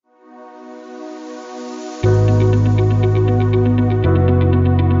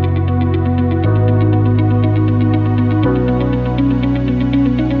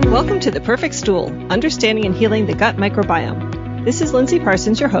to The Perfect Stool, Understanding and Healing the Gut Microbiome. This is Lindsay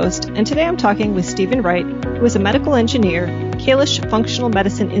Parsons, your host, and today I'm talking with Stephen Wright, who is a medical engineer, Kalish Functional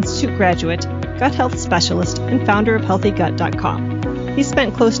Medicine Institute graduate, gut health specialist, and founder of HealthyGut.com. He's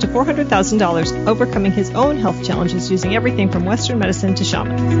spent close to $400,000 overcoming his own health challenges using everything from Western medicine to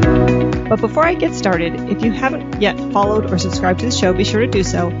shamans. But before I get started, if you haven't yet followed or subscribed to the show, be sure to do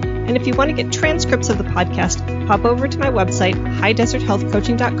so. And if you want to get transcripts of the podcast, hop over to my website,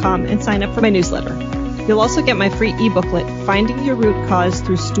 highdeserthealthcoaching.com, and sign up for my newsletter. You'll also get my free e-booklet, Finding Your Root Cause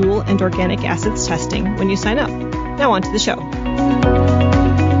Through Stool and Organic Acids Testing, when you sign up. Now on to the show.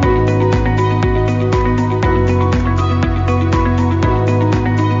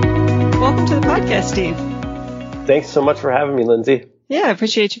 Welcome to the podcast, Steve. Thanks so much for having me, Lindsay. Yeah, I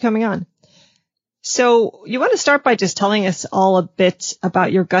appreciate you coming on. So you want to start by just telling us all a bit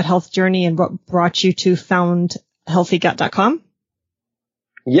about your gut health journey and what brought you to found HealthyGut.com?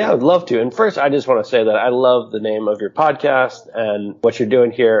 Yeah, I'd love to. And first, I just want to say that I love the name of your podcast and what you're doing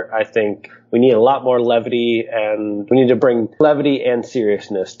here. I think we need a lot more levity, and we need to bring levity and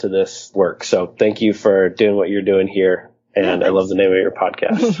seriousness to this work. So thank you for doing what you're doing here. And I love the name of your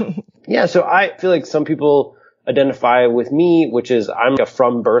podcast. Yeah, so I feel like some people identify with me, which is I'm a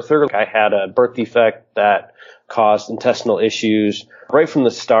from birther. I had a birth defect that caused intestinal issues right from the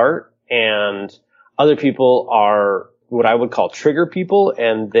start, and other people are what I would call trigger people,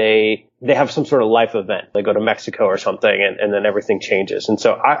 and they have some sort of life event. They go to Mexico or something, and then everything changes. And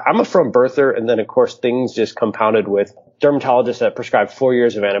so I'm a from birther, and then of course things just compounded with dermatologists that prescribed 4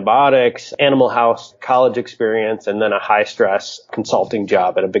 years of antibiotics, Animal House, college experience, and then a high stress consulting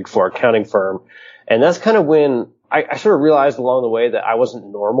job at a Big Four accounting firm. And that's kind of when I sort of realized along the way that I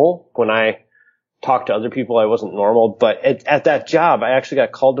wasn't normal. When I talked to other people, I wasn't normal. But at that job, I actually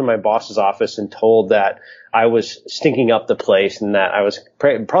got called to my boss's office and told that I was stinking up the place and that I was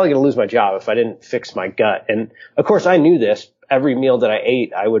probably going to lose my job if I didn't fix my gut. And of course, I knew this. Every meal that I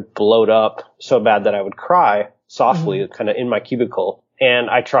ate, I would bloat up so bad that I would cry softly, kind of in my cubicle.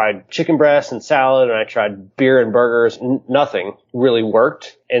 And I tried chicken breast and salad, and I tried beer and burgers. Nothing really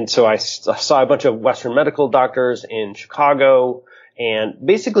worked. And so I saw a bunch of Western medical doctors in Chicago, and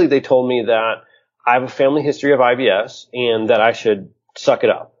basically they told me that I have a family history of IBS and that I should suck it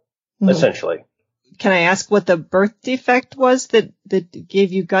up, essentially. Can I ask what the birth defect was that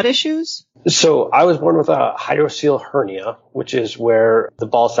gave you gut issues? So I was born with a hydrocele hernia, which is where the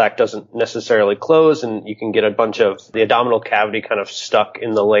ball sac doesn't necessarily close, and you can get a bunch of the abdominal cavity kind of stuck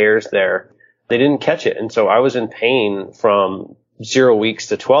in the layers there. They didn't catch it, and so I was in pain from 0 weeks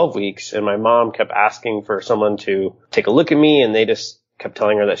to 12 weeks, and my mom kept asking for someone to take a look at me, and they just kept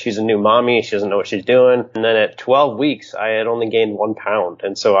telling her that she's a new mommy, she doesn't know what she's doing. And then at 12 weeks, I had only gained 1 pound,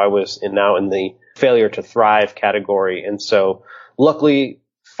 and so I was now in the failure to thrive category. And so luckily,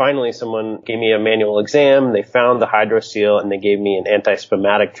 finally, someone gave me a manual exam. They found the hydrocele, and they gave me an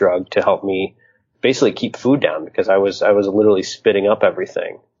anti-spasmodic drug to help me basically keep food down because I was literally spitting up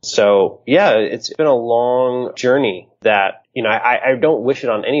everything. So yeah, it's been a long journey that, I don't wish it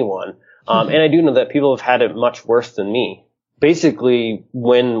on anyone. And I do know that people have had it much worse than me. Basically,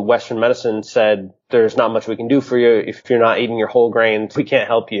 when Western medicine said there's not much we can do for you if you're not eating your whole grains, we can't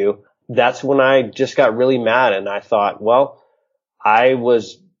help you. That's when I just got really mad, and I thought, well, I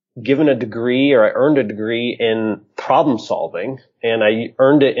was given a degree, or I earned a degree in problem solving, and I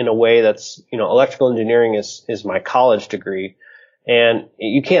earned it in a way that's, electrical engineering is my college degree, and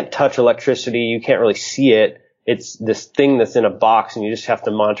you can't touch electricity, you can't really see it. It's this thing that's in a box, and you just have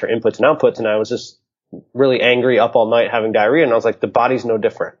to monitor inputs and outputs, and I was just really angry, up all night having diarrhea, and I was like, the body's no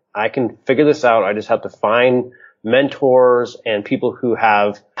different. I can figure this out. I just have to find mentors and people who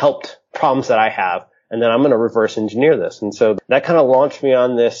have helped problems that I have, and then I'm going to reverse engineer this. And so that kind of launched me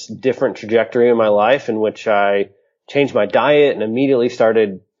on this different trajectory in my life in which I changed my diet and immediately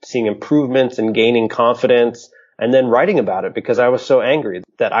started seeing improvements and gaining confidence, and then writing about it because I was so angry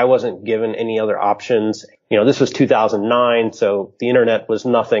that I wasn't given any other options. This was 2009, so the internet was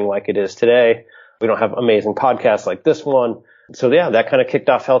nothing like it is today. We don't have amazing podcasts like this one. So yeah, that kind of kicked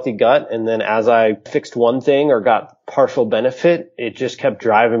off Healthy Gut. And then as I fixed one thing or got partial benefit, it just kept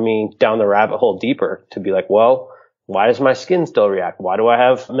driving me down the rabbit hole deeper to be like, well, why does my skin still react? Why do I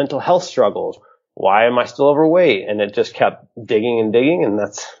have mental health struggles? Why am I still overweight? And it just kept digging and digging. And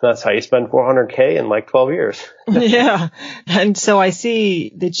that's how you spend $400K in like 12 years. Yeah. And so I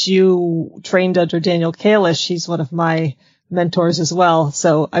see that you trained under Daniel Kalish. He's one of my mentors as well.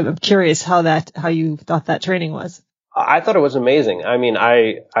 So I'm curious how you thought that training was. I thought it was amazing. I mean,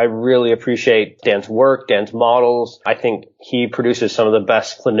 I really appreciate Dan's work, Dan's models. I think he produces some of the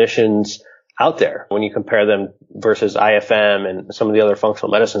best clinicians out there when you compare them versus IFM and some of the other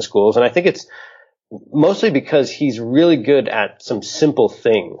functional medicine schools. And I think it's mostly because he's really good at some simple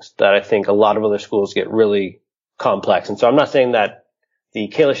things that I think a lot of other schools get really complex. And so I'm not saying that the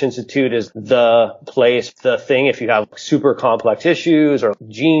Kalish Institute is the place, the thing if you have super complex issues or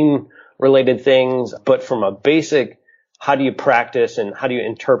gene related things, but from a basic, how do you practice and how do you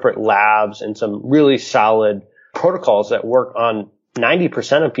interpret labs and some really solid protocols that work on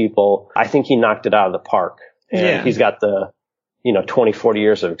 90% of people, I think he knocked it out of the park. And he's got the, 20, 40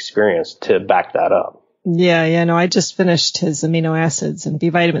 years of experience to back that up. Yeah. No, I just finished his amino acids and B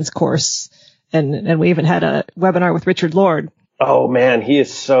vitamins course. And we even had a webinar with Richard Lord. Oh man, he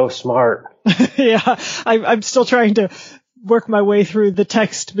is so smart. Yeah. I'm still trying to work my way through the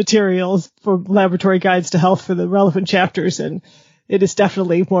text materials for laboratory guides to health for the relevant chapters. And it is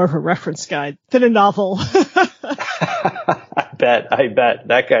definitely more of a reference guide than a novel. I bet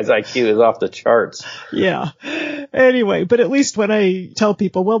that guy's IQ is off the charts. Yeah. Anyway, but at least when I tell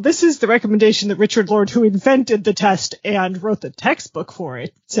people, well, this is the recommendation that Richard Lord, who invented the test and wrote the textbook for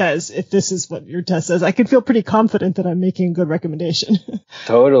it, says, if this is what your test says, I can feel pretty confident that I'm making a good recommendation.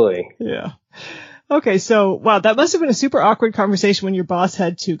 Totally. Yeah. Okay, so, wow, that must have been a super awkward conversation when your boss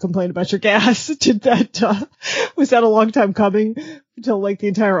had to complain about your gas. Was that a long time coming until the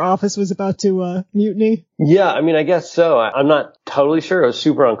entire office was about to mutiny? Yeah, I guess so. I'm not totally sure. It was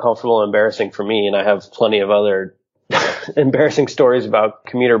super uncomfortable and embarrassing for me, and I have plenty of other embarrassing stories about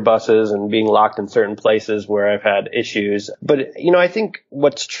commuter buses and being locked in certain places where I've had issues. But, I think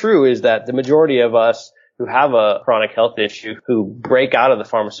what's true is that the majority of us who have a chronic health issue, who break out of the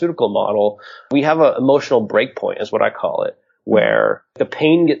pharmaceutical model, we have an emotional break point is what I call it, where the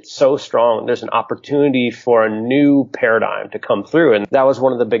pain gets so strong, there's an opportunity for a new paradigm to come through. And that was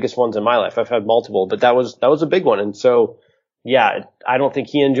one of the biggest ones in my life. I've had multiple, but that was a big one. And so, yeah, I don't think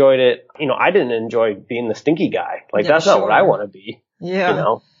he enjoyed it. I didn't enjoy being the stinky guy. That's not what I want to be.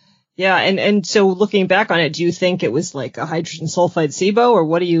 Yeah. Yeah. And so looking back on it, do you think it was like a hydrogen sulfide SIBO, or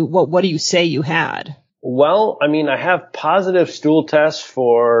what do you say you had? Well, I have positive stool tests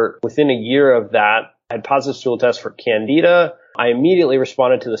for within a year of that. I had positive stool tests for Candida. I immediately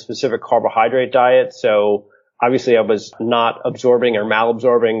responded to the specific carbohydrate diet. So obviously I was not absorbing or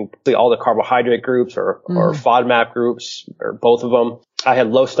malabsorbing all the carbohydrate groups or FODMAP groups or both of them. I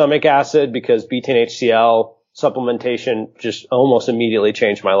had low stomach acid because betaine HCl supplementation just almost immediately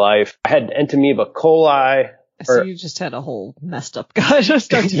changed my life. I had Entamoeba coli. So you just had a whole messed up gut.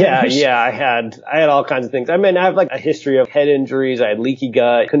 Yeah. I had all kinds of things. I have a history of head injuries. I had leaky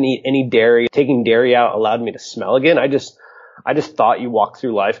gut. Couldn't eat any dairy. Taking dairy out allowed me to smell again. I just thought you walk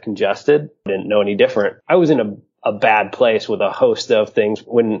through life congested. I didn't know any different. I was in a bad place with a host of things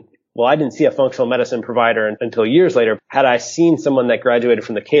I didn't see a functional medicine provider until years later. Had I seen someone that graduated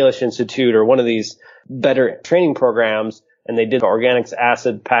from the Kalish Institute or one of these better training programs, and they did the organics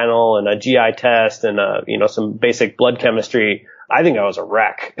acid panel and a GI test and some basic blood chemistry, I think I was a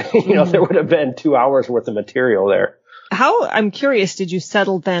wreck. There would have been 2 hours worth of material there. I'm curious, did you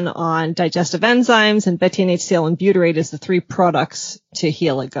settle then on digestive enzymes and betaine HCl and butyrate as the 3 products to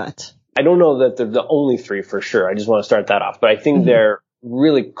heal a gut? I don't know that they're the only 3 for sure. I just want to start that off. But I think they're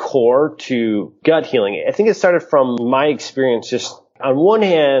really core to gut healing. I think it started from my experience. Just on one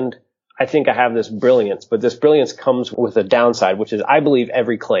hand, I think I have this brilliance, but this brilliance comes with a downside, which is I believe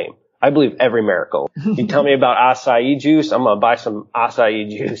every claim. I believe every miracle. You tell me about acai juice, I'm going to buy some acai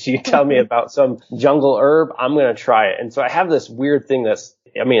juice. You tell me about some jungle herb, I'm going to try it. And so I have this weird thing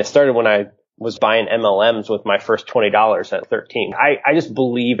it started when I was buying MLMs with my first $20 at 13. I just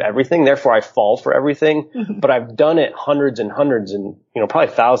believe everything. Therefore, I fall for everything. But I've done it hundreds and hundreds and,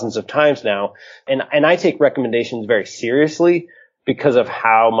 probably thousands of times now. And I take recommendations very seriously because of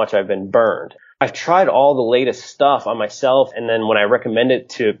how much I've been burned. I've tried all the latest stuff on myself, and then when I recommend it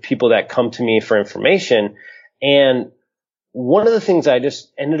to people that come to me for information, and one of the things I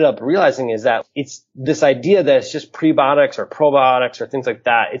just ended up realizing is that it's this idea that it's just prebiotics or probiotics or things like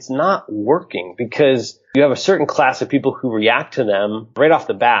that. It's not working because you have a certain class of people who react to them right off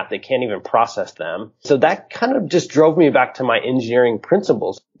the bat. They can't even process them. So that kind of just drove me back to my engineering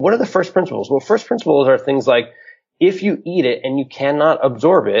principles. What are the first principles? Well, first principles are things like, if you eat it and you cannot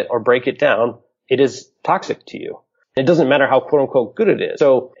absorb it or break it down, it is toxic to you. It doesn't matter how quote unquote good it is.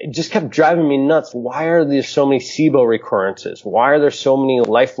 So it just kept driving me nuts. Why are there so many SIBO recurrences? Why are there so many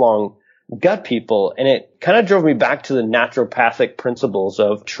lifelong gut people? And it kind of drove me back to the naturopathic principles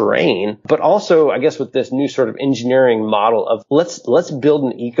of terrain, but also I guess with this new sort of engineering model of let's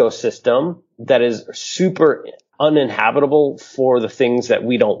build an ecosystem that is super uninhabitable for the things that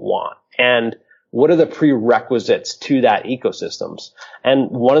we don't want. And what are the prerequisites to that ecosystems? And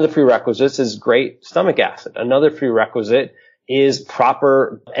one of the prerequisites is great stomach acid. Another prerequisite is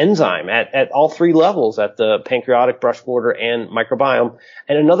proper enzyme at all three levels, at the pancreatic, brush border, and microbiome.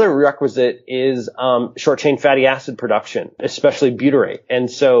 And another requisite is short chain fatty acid production, especially butyrate. And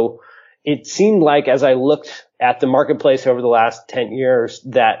so it seemed like, as I looked at the marketplace over the last 10 years,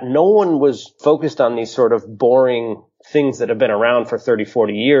 that no one was focused on these sort of boring things that have been around for 30,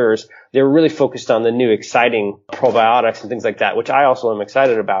 40 years. They were really focused on the new exciting probiotics and things like that, which I also am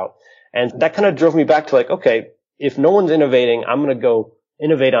excited about. And that kind of drove me back to like, okay, if no one's innovating, I'm going to go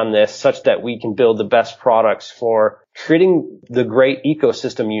innovate on this such that we can build the best products for creating the great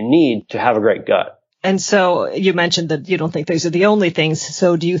ecosystem you need to have a great gut. And so you mentioned that you don't think these are the only things.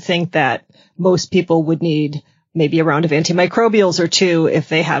 So do you think that most people would need maybe a round of antimicrobials or two if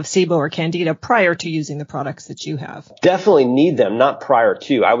they have SIBO or Candida prior to using the products that you have? Definitely need them, not prior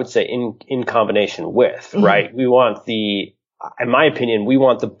to. I would say in combination with, right? We want in my opinion, we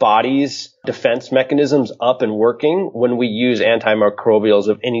want the body's defense mechanisms up and working when we use antimicrobials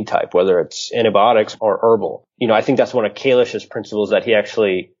of any type, whether it's antibiotics or herbal. I think that's one of Kalish's principles that he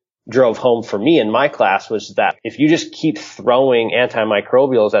actually drove home for me in my class, was that if you just keep throwing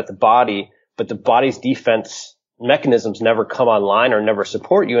antimicrobials at the body, but the body's defense mechanisms never come online or never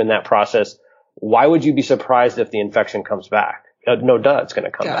support you in that process, why would you be surprised if the infection comes back? No duh, it's going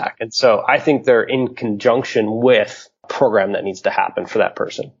to come back. And so I think they're in conjunction with program that needs to happen for that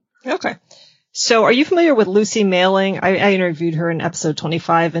person. Okay. So are you familiar with Lucy Mailing? I interviewed her in episode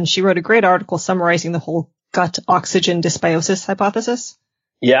 25, and she wrote a great article summarizing the whole gut oxygen dysbiosis hypothesis.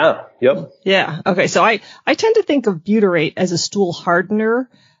 Yeah. Yep. Yeah. Okay. So I tend to think of butyrate as a stool hardener,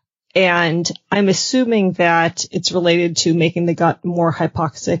 and I'm assuming that it's related to making the gut more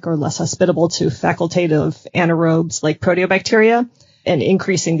hypoxic or less hospitable to facultative anaerobes like proteobacteria, and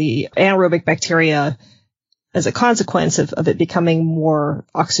increasing the anaerobic bacteria as a consequence of it becoming more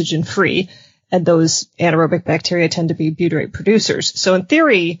oxygen free. And those anaerobic bacteria tend to be butyrate producers. So in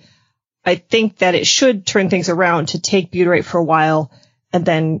theory, I think that it should turn things around to take butyrate for a while, and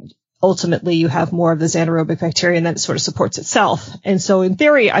then ultimately you have more of this anaerobic bacteria, and then it sort of supports itself. And so in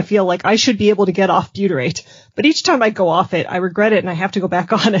theory, I feel like I should be able to get off butyrate. But each time I go off it, I regret it, and I have to go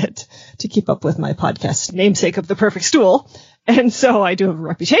back on it to keep up with my podcast namesake of The Perfect Stool. And so I do have a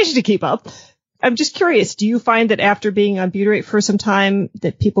reputation to keep up. I'm just curious, do you find that after being on butyrate for some time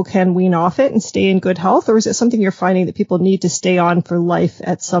that people can wean off it and stay in good health? Or is it something you're finding that people need to stay on for life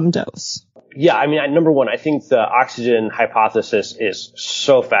at some dose? Yeah, I mean, number one, I think the oxygen hypothesis is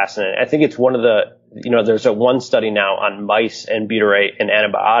so fascinating. I think it's one of the, there's one study now on mice and butyrate and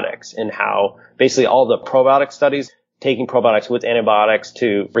antibiotics, and how basically all the probiotic studies taking probiotics with antibiotics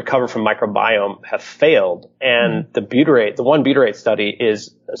to recover from microbiome have failed. And the one butyrate study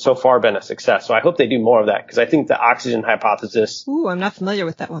is so far been a success. So I hope they do more of that, because I think the oxygen hypothesis. Ooh, I'm not familiar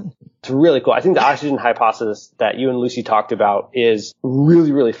with that one. It's really cool. I think the oxygen hypothesis that you and Lucy talked about is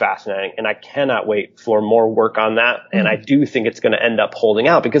really, really fascinating. And I cannot wait for more work on that. And I do think it's going to end up holding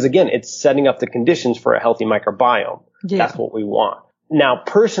out, because again, it's setting up the conditions for a healthy microbiome. Yeah. That's what we want. Now,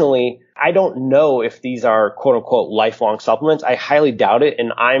 personally, I don't know if these are quote unquote lifelong supplements. I highly doubt it.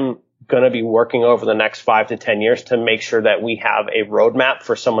 And I'm going to be working over the next 5 to 10 years to make sure that we have a roadmap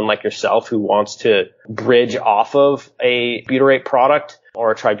for someone like yourself who wants to bridge off of a butyrate product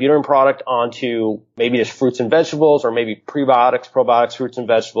or a tributyrate product onto maybe just fruits and vegetables, or maybe prebiotics, probiotics, fruits and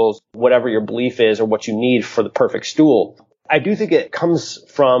vegetables, whatever your belief is or what you need for the perfect stool. I do think it comes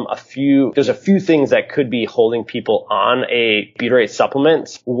from there's a few things that could be holding people on a butyrate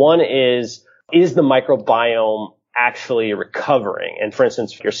supplement. One is the microbiome actually recovering? And for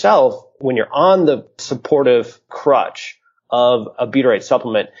instance, for yourself, when you're on the supportive crutch of a butyrate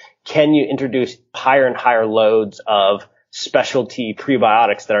supplement, can you introduce higher and higher loads of specialty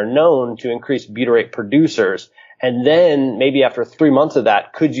prebiotics that are known to increase butyrate producers? And then maybe after 3 months of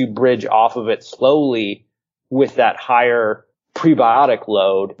that, could you bridge off of it slowly with that higher prebiotic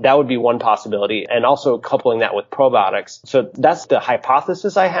load? That would be one possibility. And also coupling that with probiotics. So that's the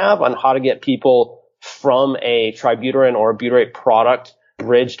hypothesis I have on how to get people from a tributyrate or a butyrate product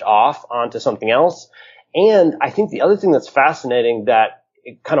bridged off onto something else. And I think the other thing that's fascinating, that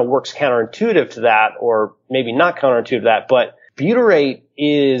it kind of works counterintuitive to that, or maybe not counterintuitive to that, but butyrate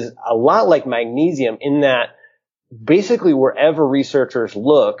is a lot like magnesium in that basically wherever researchers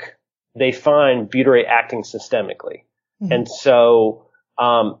look, they find butyrate acting systemically. Mm-hmm. And so,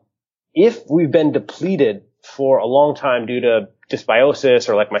 if we've been depleted for a long time due to dysbiosis,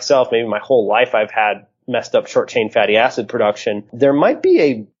 or like myself, maybe my whole life I've had messed up short chain fatty acid production, there might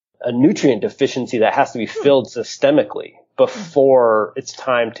be a nutrient deficiency that has to be filled systemically. before it's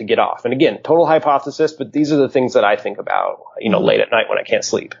time to get off. And again, total hypothesis, but these are the things that I think about, late at night when I can't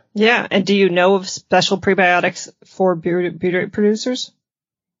sleep. Yeah. And do you know of special prebiotics for butyrate producers?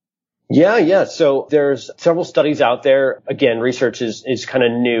 Yeah. So there's several studies out there. Again, research is kind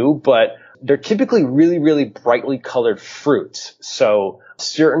of new, but they're typically really, really brightly colored fruits. So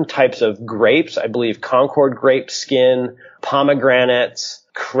certain types of grapes, I believe Concord grape skin, pomegranates,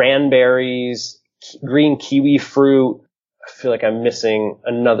 cranberries, green kiwi fruit. I feel like I'm missing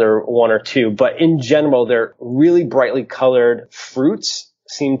another one or two, but in general, they're really brightly colored fruits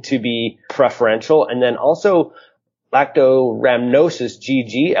seem to be preferential. And then also lactorhamnosus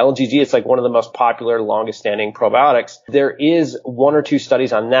GG, LGG, it's like one of the most popular, longest standing probiotics. There is one or two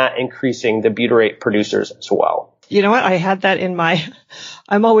studies on that increasing the butyrate producers as well. You know what? I had that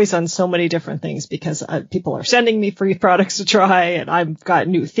I'm always on so many different things because people are sending me free products to try, and I've got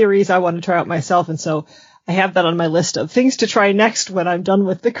new theories I want to try out myself. And so I have that on my list of things to try next when I'm done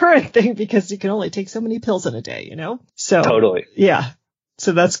with the current thing, because you can only take so many pills in a day, So totally. Yeah.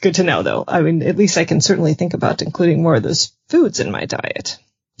 So that's good to know, though. I mean, at least I can certainly think about including more of those foods in my diet.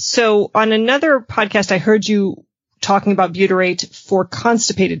 So on another podcast, I heard you talking about butyrate for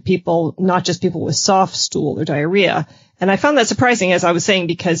constipated people, not just people with soft stool or diarrhea. And I found that surprising, as I was saying,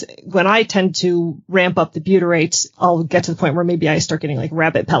 because when I tend to ramp up the butyrate, I'll get to the point where maybe I start getting like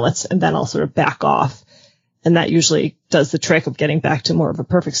rabbit pellets, and then I'll sort of back off. And that usually does the trick of getting back to more of a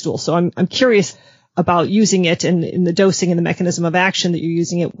perfect stool. So I'm curious about using it and in the dosing and the mechanism of action that you're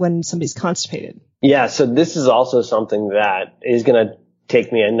using it when somebody's constipated. Yeah. So this is also something that is going to take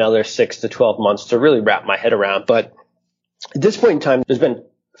me another 6 to 12 months to really wrap my head around. But at this point in time, there's been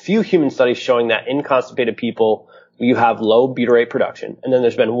few human studies showing that in constipated people, you have low butyrate production. And then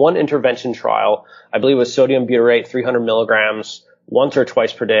there's been one intervention trial, I believe it was sodium butyrate, 300 milligrams, once or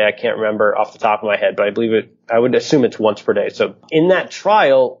twice per day. I can't remember off the top of my head, but I would assume it's once per day. So in that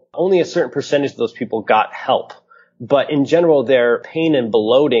trial, only a certain percentage of those people got help. But in general, their pain and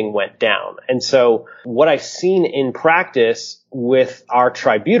bloating went down. And so what I've seen in practice with our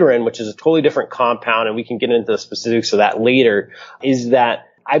tributyrin, which is a totally different compound, and we can get into the specifics of that later, is that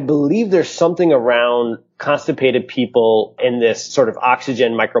I believe there's something around constipated people in this sort of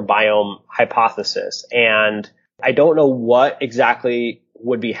oxygen microbiome hypothesis. And I don't know what exactly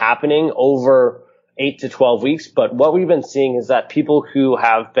would be happening over 8 to 12 weeks, but what we've been seeing is that people who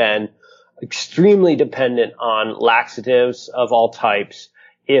have been extremely dependent on laxatives of all types,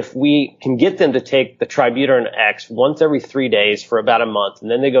 if we can get them to take the tributyrin X once every 3 days for about a month,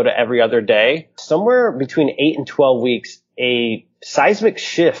 and then they go to every other day, somewhere between 8 and 12 weeks, a seismic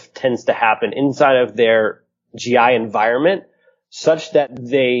shift tends to happen inside of their GI environment such that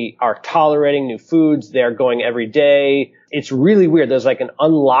they are tolerating new foods. They're going every day. It's really weird. There's like an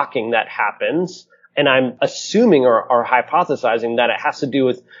unlocking that happens. And I'm assuming or hypothesizing that it has to do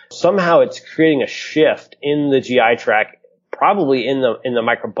with somehow it's creating a shift in the GI tract, probably in the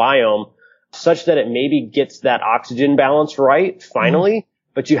microbiome, such that it maybe gets that oxygen balance right finally.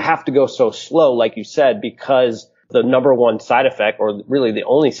 Mm-hmm. But you have to go so slow, like you said, because the number one side effect, or really the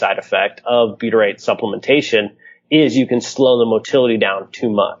only side effect of butyrate supplementation, is you can slow the motility down too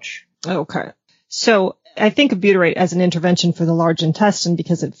much. Okay. So I think of butyrate as an intervention for the large intestine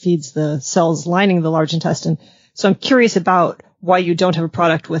because it feeds the cells lining the large intestine. So I'm curious about why you don't have a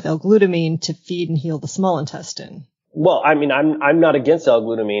product with L-glutamine to feed and heal the small intestine. Well, I mean, I'm not against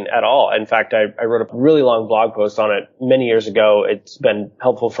L-glutamine at all. In fact, I wrote a really long blog post on it many years ago. It's been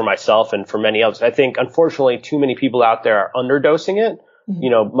helpful for myself and for many others. I think, unfortunately, too many people out there are underdosing it.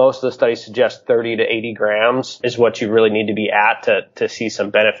 Mm-hmm. Most of the studies suggest 30 to 80 grams is what you really need to be at to see some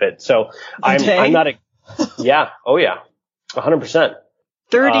benefit. So I'm not yeah. Oh, yeah. 100%.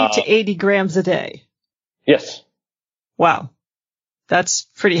 30 to 80 grams a day. Yes. Wow. That's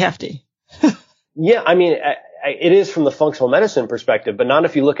pretty hefty. Yeah. I mean, it is from the functional medicine perspective, but not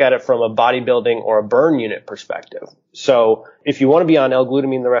if you look at it from a bodybuilding or a burn unit perspective. So if you want to be on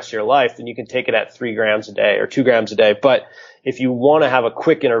L-glutamine the rest of your life, then you can take it at 3 grams a day or 2 grams a day. But if you want to have a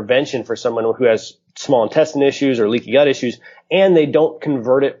quick intervention for someone who has small intestine issues or leaky gut issues, and they don't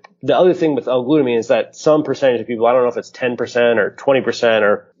convert it, the other thing with L-glutamine is that some percentage of people, I don't know if it's 10% or 20%,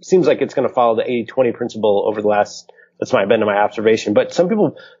 or it seems like it's going to follow the 80-20 principle over the last, that's been my observation. But some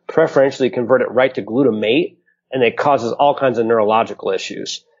people preferentially convert it right to glutamate, and it causes all kinds of neurological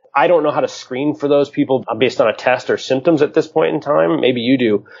issues. I don't know how to screen for those people based on a test or symptoms at this point in time. Maybe you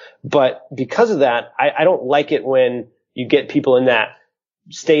do. But because of that, I don't like it when you get people in that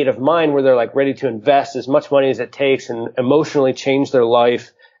state of mind where they're like ready to invest as much money as it takes and emotionally change their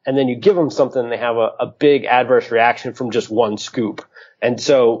life. And then you give them something and they have a big adverse reaction from just one scoop. And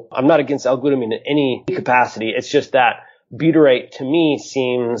so I'm not against L-glutamine in any capacity. It's just that Butyrate to me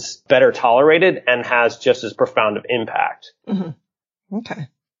seems better tolerated and has just as profound of impact. Mm-hmm. Okay.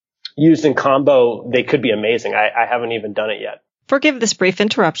 Used in combo, they could be amazing. I haven't even done it yet. Forgive this brief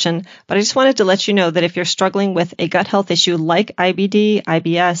interruption, but I just wanted to let you know that if you're struggling with a gut health issue like IBD,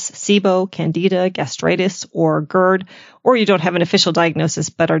 IBS, SIBO, Candida, gastritis, or GERD, or you don't have an official diagnosis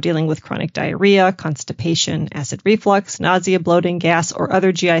but are dealing with chronic diarrhea, constipation, acid reflux, nausea, bloating, gas, or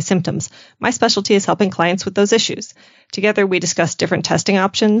other GI symptoms, my specialty is helping clients with those issues. Together, we discuss different testing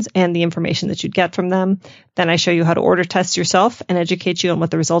options and the information that you'd get from them. Then I show you how to order tests yourself and educate you on what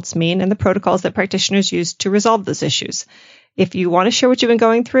the results mean and the protocols that practitioners use to resolve those issues. If you want to share what you've been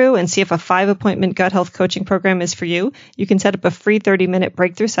going through and see if a 5-appointment gut health coaching program is for you, you can set up a free 30-minute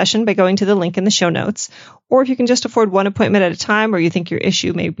breakthrough session by going to the link in the show notes. Or if you can just afford one appointment at a time, or you think your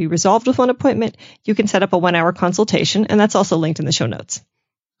issue may be resolved with one appointment, you can set up a 1-hour consultation, and that's also linked in the show notes.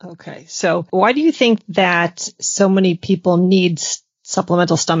 Okay, so why do you think that so many people need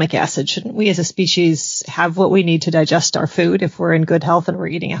supplemental stomach acid? Shouldn't we as a species have what we need to digest our food if we're in good health and we're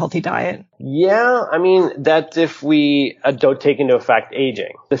eating a healthy diet? Yeah, I mean, that's if we don't take into effect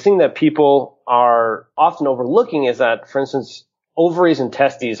aging. The thing that people are often overlooking is that, for instance, ovaries and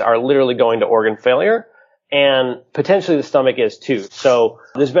testes are literally going to organ failure, and potentially the stomach is too. So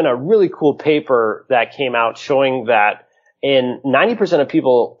there's been a really cool paper that came out showing that in 90% of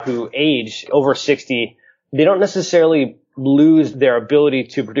people who age over 60, they don't necessarily lose their ability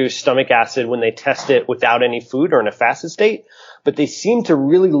to produce stomach acid when they test it without any food or in a fasted state, but they seem to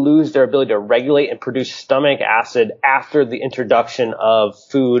really lose their ability to regulate and produce stomach acid after the introduction of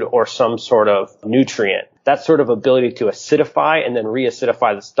food or some sort of nutrient. That sort of ability to acidify and then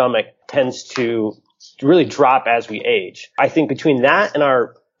reacidify the stomach tends to really drop as we age. I think between that and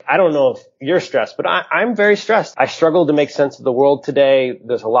I don't know if you're stressed, but I'm very stressed. I struggle to make sense of the world today.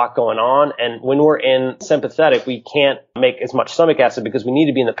 There's a lot going on. And when we're in sympathetic, we can't make as much stomach acid because we need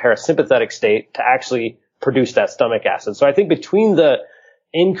to be in the parasympathetic state to actually produce that stomach acid. So I think between the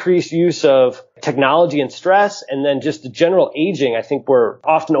increased use of technology and stress and then just the general aging, I think we're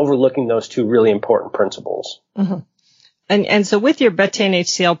often overlooking those two really important principles. Mm-hmm. And so with your Betaine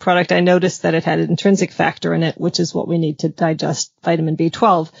HCl product, I noticed that it had an intrinsic factor in it, which is what we need to digest vitamin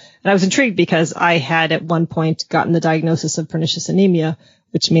B12. And I was intrigued because I had at one point gotten the diagnosis of pernicious anemia,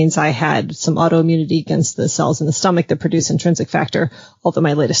 which means I had some autoimmunity against the cells in the stomach that produce intrinsic factor, although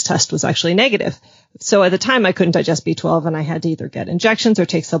my latest test was actually negative. So at the time, I couldn't digest B12, and I had to either get injections or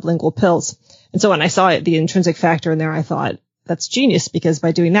take sublingual pills. And so when I saw the intrinsic factor in there, I thought, that's genius, because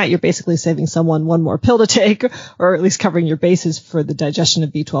by doing that, you're basically saving someone one more pill to take, or at least covering your bases for the digestion of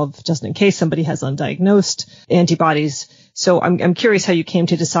B12, just in case somebody has undiagnosed antibodies. So I'm curious how you came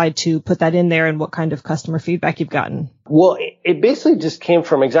to decide to put that in there and what kind of customer feedback you've gotten. Well, it basically just came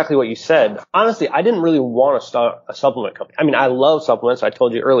from exactly what you said. Honestly, I didn't really want to start a supplement company. I mean, I love supplements. I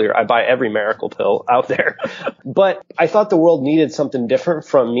told you earlier, I buy every miracle pill out there. But I thought the world needed something different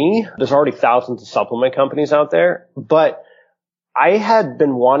from me. There's already thousands of supplement companies out there. But I had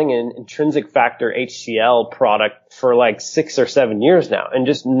been wanting an intrinsic factor HCl product for like 6 or 7 years now, and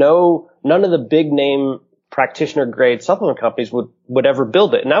just none of the big name practitioner grade supplement companies would ever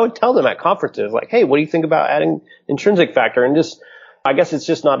build it. And I would tell them at conferences like, hey, what do you think about adding intrinsic factor? And just, I guess it's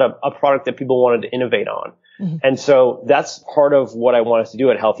just not a product that people wanted to innovate on. Mm-hmm. And so that's part of what I wanted to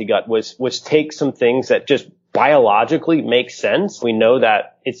do at Healthy Gut was take some things that just biologically make sense. We know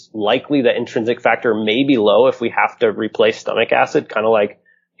that it's likely that intrinsic factor may be low if we have to replace stomach acid, kind of like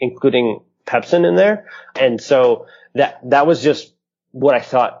including pepsin in there. And so that was just what I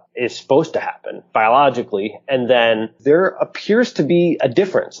thought is supposed to happen biologically. And then there appears to be a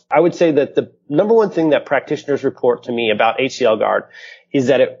difference. I would say that the number one thing that practitioners report to me about HCl Guard is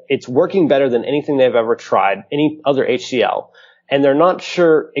that it's working better than anything they've ever tried, any other HCl. And they're not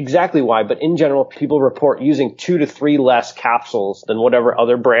sure exactly why, but in general, people report using 2 to 3 less capsules than whatever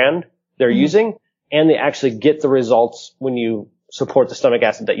other brand they're using. And they actually get the results when you support the stomach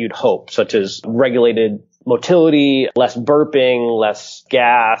acid that you'd hope, such as regulated motility, less burping, less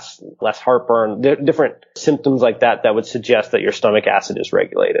gas, less heartburn, different symptoms like that would suggest that your stomach acid is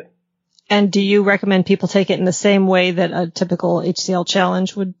regulated. And do you recommend people take it in the same way that a typical HCl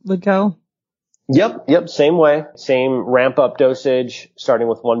challenge would go? Yep. Same way. Same ramp up dosage, starting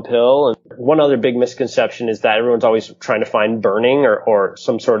with 1 pill. And one other big misconception is that everyone's always trying to find burning or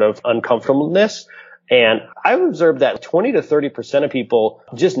some sort of uncomfortableness. And I've observed that 20 to 30% of people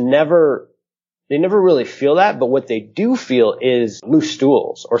just never really feel that. But what they do feel is loose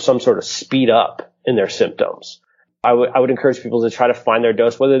stools or some sort of speed up in their symptoms. I would encourage people to try to find their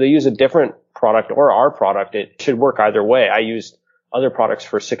dose, whether they use a different product or our product. It should work either way. I used other products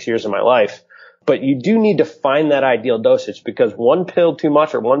for 6 years of my life. But you do need to find that ideal dosage, because one pill too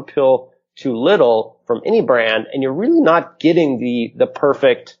much or one pill too little from any brand, and you're really not getting the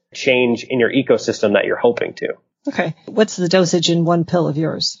perfect change in your ecosystem that you're hoping to. Okay. What's the dosage in one pill of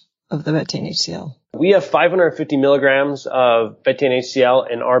yours of the betaine HCl? We have 550 milligrams of betaine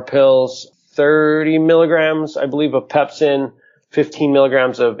HCl in our pills, 30 milligrams, I believe, of pepsin, 15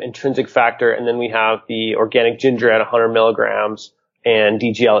 milligrams of intrinsic factor, and then we have the organic ginger at 100 milligrams and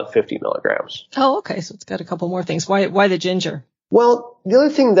DGL at 50 milligrams. Oh, okay. So it's got a couple more things. Why the ginger? Well, the other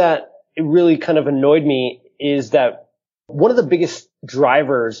thing that it really kind of annoyed me is that one of the biggest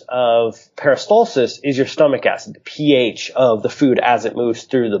drivers of peristalsis is your stomach acid, the pH of the food as it moves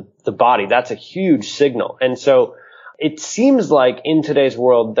through the body. That's a huge signal. And so it seems like in today's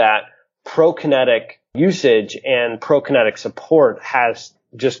world that prokinetic usage and prokinetic support has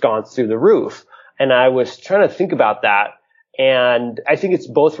just gone through the roof. And I was trying to think about that. And I think it's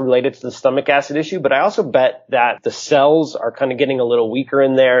both related to the stomach acid issue, but I also bet that the cells are kind of getting a little weaker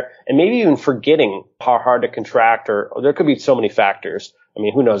in there and maybe even forgetting how hard to contract, or there could be so many factors. I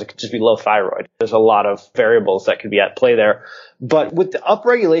mean, who knows? It could just be low thyroid. There's a lot of variables that could be at play there. But with the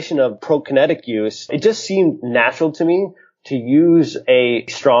upregulation of prokinetic use, it just seemed natural to me to use a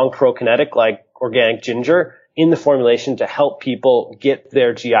strong prokinetic like organic ginger in the formulation to help people get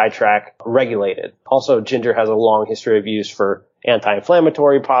their GI tract regulated. Also, ginger has a long history of use for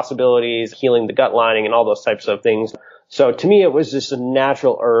anti-inflammatory possibilities, healing the gut lining, and all those types of things. So to me, it was just a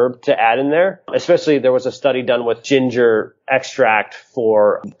natural herb to add in there. Especially there was a study done with ginger extract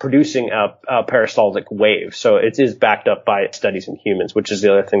for producing a peristaltic wave. So it is backed up by studies in humans, which is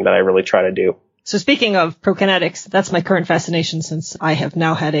the other thing that I really try to do. So speaking of prokinetics, that's my current fascination since I have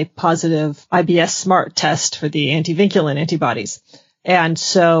now had a positive IBS SMART test for the antivinculin antibodies. And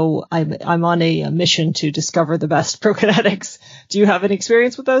so I'm on a mission to discover the best prokinetics. Do you have any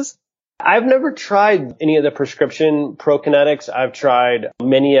experience with those? I've never tried any of the prescription prokinetics. I've tried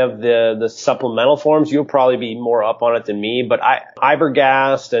many of the supplemental forms. You'll probably be more up on it than me, but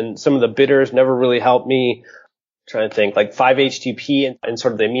Ibergast and some of the bitters never really helped me. Trying to think, like 5-HTP and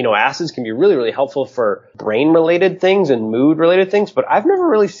sort of the amino acids can be really, really helpful for brain-related things and mood-related things, but I've never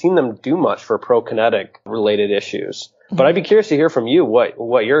really seen them do much for prokinetic-related issues. Mm-hmm. But I'd be curious to hear from you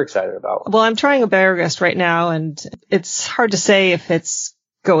what you're excited about. Well, I'm trying Ibergast right now, and it's hard to say if it's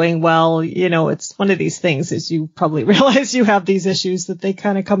going well. You know, it's one of these things, as you probably realize, you have these issues that they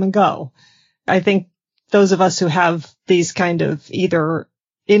kind of come and go. I think those of us who have these kind of either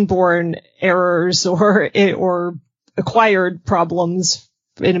inborn errors or acquired problems,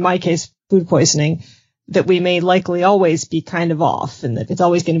 in my case, food poisoning, that we may likely always be kind of off, and that it's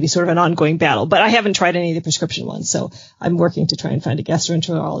always going to be sort of an ongoing battle. But I haven't tried any of the prescription ones, so I'm working to try and find a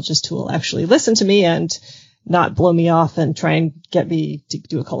gastroenterologist who will actually listen to me and not blow me off and try and get me to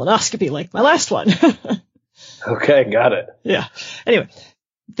do a colonoscopy like my last one. Okay, got it. Yeah. Anyway,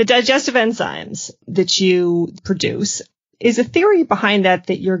 the digestive enzymes that you produce, is a theory behind that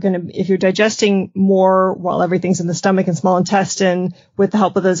you're going to, if you're digesting more while everything's in the stomach and small intestine with the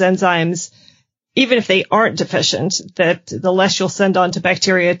help of those enzymes, even if they aren't deficient, that the less you'll send on to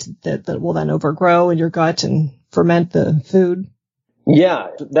bacteria that will then overgrow in your gut and ferment the food? Yeah,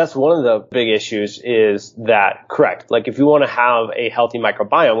 that's one of the big issues is that, correct. Like if we want to have a healthy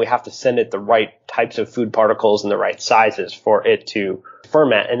microbiome, we have to send it the right types of food particles in the right sizes for it to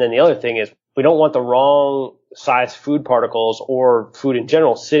ferment. And then the other thing is we don't want the wrong size food particles or food in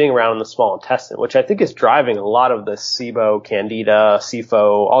general sitting around in the small intestine, which I think is driving a lot of the SIBO, Candida,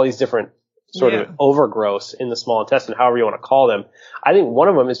 SIFO, all these different sort of overgrowths in the small intestine, however you want to call them. I think one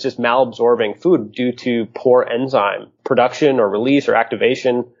of them is just malabsorbing food due to poor enzyme production or release or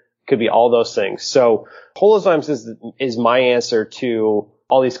activation. Could be all those things. So whole enzymes is my answer to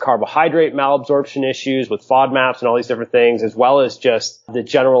all these carbohydrate malabsorption issues with FODMAPs and all these different things, as well as just the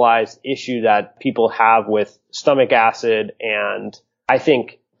generalized issue that people have with stomach acid. And I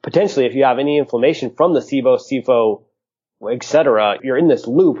think potentially if you have any inflammation from the SIBO, SIFO, et cetera, you're in this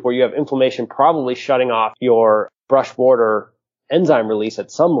loop where you have inflammation probably shutting off your brush border enzyme release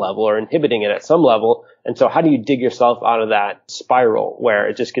at some level or inhibiting it at some level. And so how do you dig yourself out of that spiral where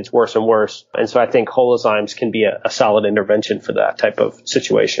it just gets worse and worse? And so I think whole enzymes can be a solid intervention for that type of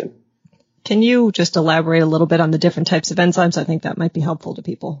situation. Can you just elaborate a little bit on the different types of enzymes? I think that might be helpful to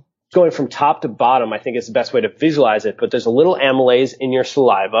people. Going from top to bottom, I think is the best way to visualize it. But there's a little amylase in your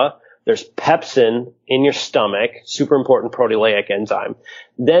saliva. There's pepsin in your stomach, super important proteolytic enzyme.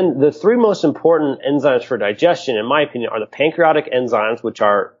 Then the three most important enzymes for digestion, in my opinion, are the pancreatic enzymes, which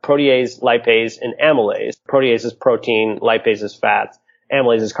are protease, lipase, and amylase. Protease is protein, lipase is fats,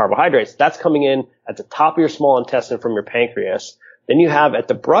 amylase is carbohydrates. That's coming in at the top of your small intestine from your pancreas. Then you have at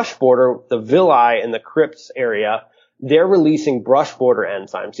the brush border, the villi and the crypts area, they're releasing brush border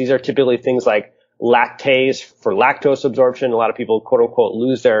enzymes. These are typically things like lactase for lactose absorption. A lot of people, quote unquote,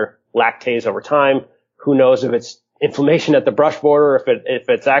 lose their lactase over time. Who knows if it's inflammation at the brush border, if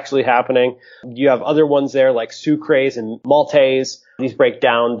it's actually happening. You have other ones there like sucrase and maltase. These break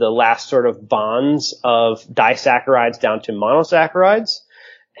down the last sort of bonds of disaccharides down to monosaccharides.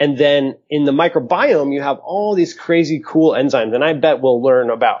 And then in the microbiome, you have all these crazy cool enzymes. And I bet we'll learn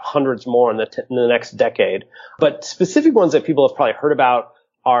about hundreds more in the next decade. But specific ones that people have probably heard about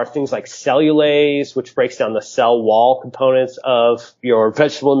are things like cellulase, which breaks down the cell wall components of your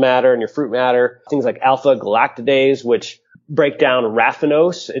vegetable matter and your fruit matter. Things like alpha galactidase, which break down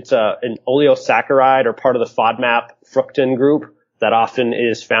raffinose. It's an oleosaccharide or part of the FODMAP fructan group that often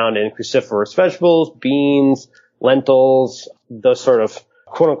is found in cruciferous vegetables, beans, lentils, those sort of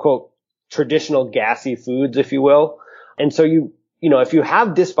quote unquote traditional gassy foods, if you will. And so you know, if you have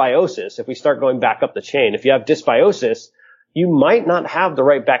dysbiosis, if we start going back up the chain, if you have dysbiosis, you might not have the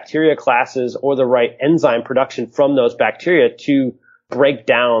right bacteria classes or the right enzyme production from those bacteria to break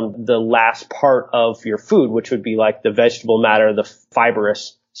down the last part of your food, which would be like the vegetable matter, the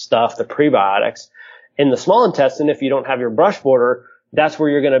fibrous stuff, the prebiotics. In the small intestine, if you don't have your brush border, that's where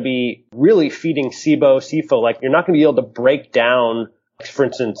you're going to be really feeding SIBO, SIFO. Like you're not going to be able to break down, for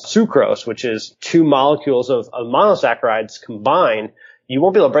instance, sucrose, which is two molecules of monosaccharides combined. You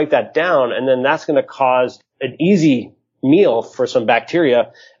won't be able to break that down. And then that's going to cause an easy meal for some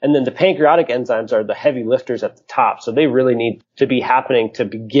bacteria. And then the pancreatic enzymes are the heavy lifters at the top. So they really need to be happening to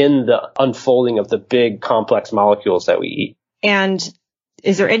begin the unfolding of the big complex molecules that we eat. And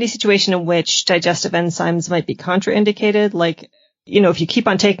is there any situation in which digestive enzymes might be contraindicated? Like, you know, if you keep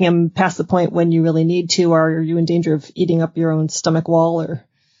on taking them past the point when you really need to, or are you in danger of eating up your own stomach wall? Or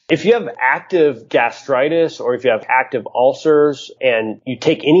if you have active gastritis or if you have active ulcers and you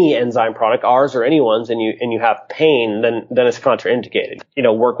take any enzyme product, ours or anyone's, and you have pain, then it's contraindicated. You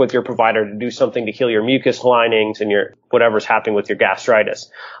know, work with your provider to do something to heal your mucus linings and your whatever's happening with your gastritis.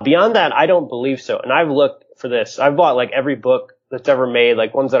 Beyond that, I don't believe so. And I've looked for this. I've bought like every book that's ever made,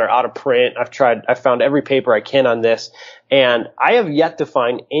 like ones that are out of print. I've found every paper I can on this, and I have yet to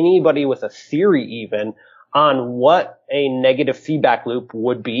find anybody with a theory even on what a negative feedback loop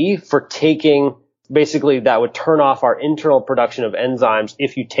would be for taking, basically that would turn off our internal production of enzymes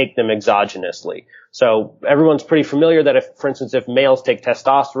if you take them exogenously. So everyone's pretty familiar that if, for instance, if males take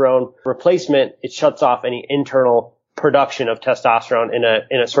testosterone replacement, it shuts off any internal production of testosterone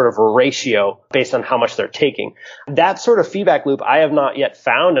in a sort of a ratio based on how much they're taking. That sort of feedback loop I have not yet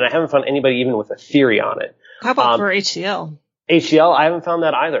found, and I haven't found anybody even with a theory on it. How about for HCl? HCl, I haven't found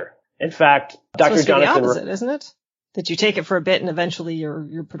that either. In fact, Dr. It's Jonathan, the opposite, isn't it? That you take it for a bit and eventually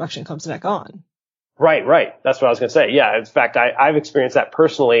your production comes back on. Right. That's what I was going to say. Yeah. In fact, I've experienced that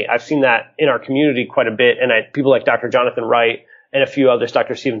personally. I've seen that in our community quite a bit. And people like Dr. Jonathan Wright and a few others,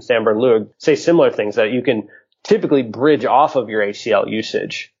 Dr. Stephen Sandberg-Lewig, say similar things, that you can typically bridge off of your HCl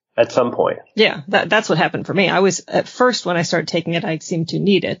usage at some point. Yeah. That's what happened for me. I was, at first when I started taking it, I seemed to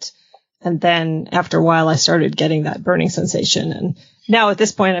need it. And then after a while, I started getting that burning sensation. And now at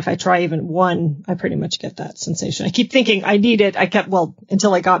this point, if I try even one, I pretty much get that sensation. I keep thinking I need it.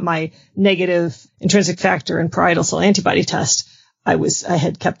 Until I got my negative intrinsic factor and parietal cell antibody test, I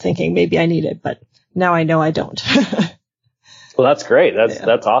had kept thinking maybe I need it, but now I know I don't. Well, that's great.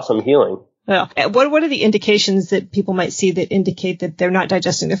 That's awesome healing. Yeah. What are the indications that people might see that indicate that they're not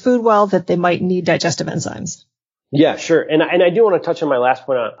digesting their food well, that they might need digestive enzymes? Yeah, sure. And I do want to touch on my last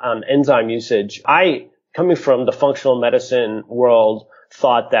point on enzyme usage. Coming from the functional medicine world,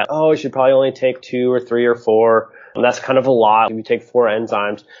 thought that, you should probably only take 2 or 3 or 4. And that's kind of a lot. You take 4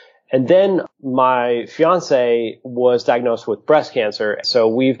 enzymes. And then my fiance was diagnosed with breast cancer. So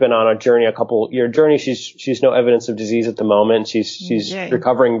we've been on a journey, a couple-year journey. She's no evidence of disease at the moment. She's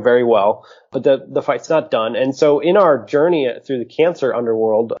recovering very well, but the fight's not done. And so in our journey through the cancer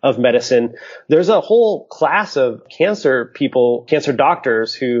underworld of medicine, there's a whole class of cancer people, cancer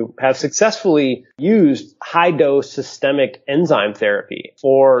doctors who have successfully used high dose systemic enzyme therapy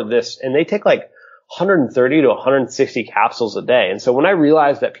for this. And they take like 130 to 160 capsules a day. And so when I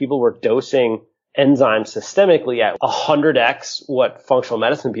realized that people were dosing enzymes systemically at 100x what functional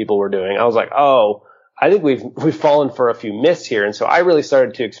medicine people were doing, I was like, I think we've fallen for a few myths here. And so I really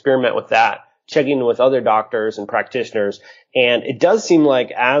started to experiment with that, checking in with other doctors and practitioners. And it does seem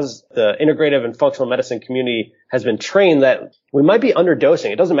like as the integrative and functional medicine community has been trained that we might be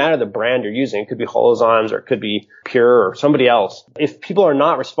underdosing. It doesn't matter the brand you're using. It could be Holozymes or it could be Pure or somebody else. If people are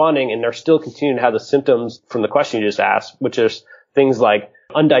not responding and they're still continuing to have the symptoms from the question you just asked, which is things like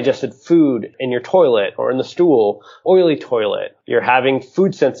undigested food in your toilet or in the stool, oily toilet. You're having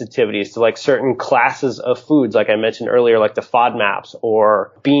food sensitivities to like certain classes of foods, like I mentioned earlier, like the FODMAPs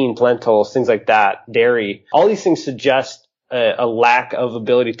or beans, lentils, things like that, dairy. All these things suggest a lack of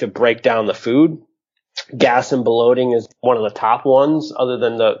ability to break down the food. Gas and bloating is one of the top ones other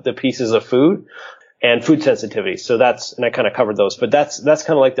than the pieces of food. And food sensitivity. So and I kind of covered those, but that's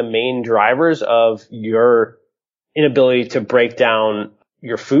kind of like the main drivers of your inability to break down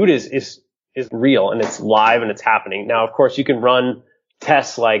your food is real and it's live and it's happening. Now, of course, you can run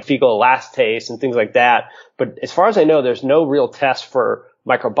tests like fecal elastase and things like that. But as far as I know, there's no real test for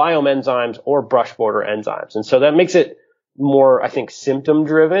microbiome enzymes or brush border enzymes. And so that makes it more, I think, symptom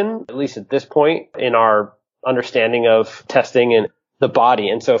driven, at least at this point in our understanding of testing and the body.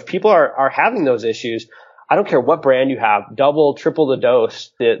 And so if people are having those issues, I don't care what brand you have, double, triple the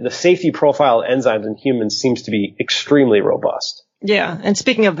dose, the safety profile of enzymes in humans seems to be extremely robust. Yeah. And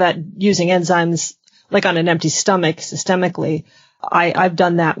speaking of that, using enzymes like on an empty stomach systemically, I've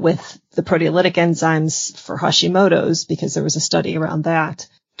done that with the proteolytic enzymes for Hashimoto's because there was a study around that.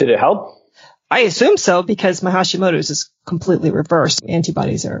 Did it help? I assume so because my Hashimoto's is completely reversed.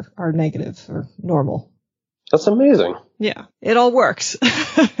 Antibodies are negative or normal. That's amazing. Yeah, it all works.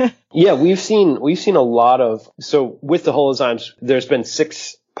 Yeah, we've seen a lot of, so with the Holozymes, there's been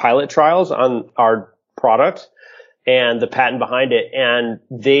 6 pilot trials on our product and the patent behind it. And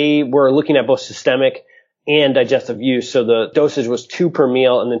they were looking at both systemic and digestive use. So the dosage was 2 per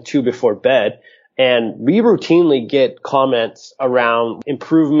meal and then 2 before bed. And we routinely get comments around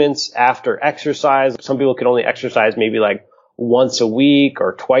improvements after exercise. Some people can only exercise maybe like once a week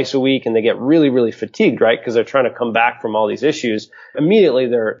or twice a week, and they get really, really fatigued, right? Because they're trying to come back from all these issues. Immediately,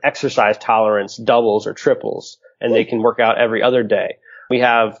 their exercise tolerance doubles or triples, and they can work out every other day. We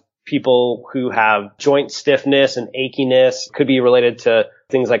have people who have joint stiffness and achiness, could be related to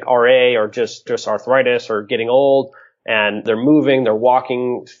things like RA or just arthritis or getting old, and they're moving, they're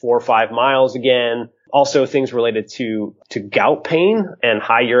walking 4 or 5 miles again. Also things related to gout pain and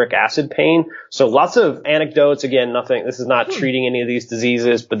high uric acid pain. So lots of anecdotes. Again, this is not treating any of these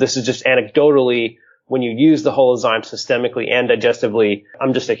diseases, but this is just anecdotally when you use the Holozyme systemically and digestively.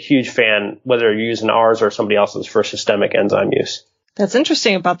 I'm just a huge fan, whether you're using ours or somebody else's for systemic enzyme use. That's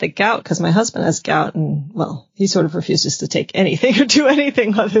interesting about the gout because my husband has gout and, well, he sort of refuses to take anything or do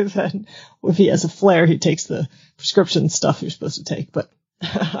anything other than if he has a flare, he takes the prescription stuff you're supposed to take. But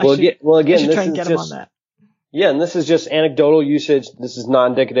I should try and get him on that. Yeah, and this is just anecdotal usage. This is not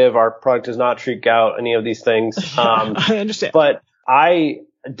indicative. Our product does not treat gout, any of these things. I understand. But I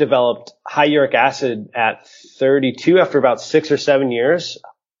developed high uric acid at 32 after about 6 or 7 years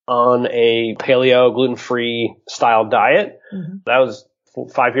on a paleo gluten-free style diet. Mm-hmm. That was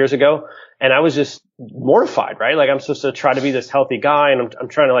 5 years ago. And I was just mortified, right? Like I'm supposed to try to be this healthy guy and I'm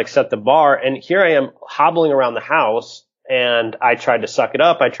trying to like set the bar. And here I am hobbling around the house and I tried to suck it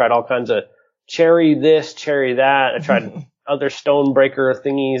up. I tried all kinds of cherry this, cherry that. I tried other stone breaker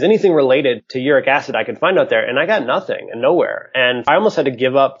thingies, anything related to uric acid I could find out there. And I got nothing and nowhere. And I almost had to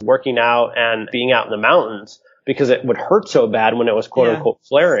give up working out and being out in the mountains because it would hurt so bad when it was quote unquote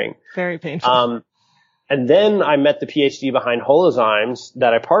flaring. Very painful. And then I met the PhD behind Holozymes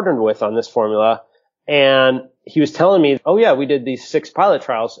that I partnered with on this formula. And he was telling me, oh yeah, we did these 6 pilot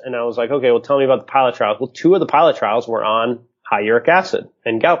trials. And I was like, okay, well tell me about the pilot trials. Well, 2 of the pilot trials were on high uric acid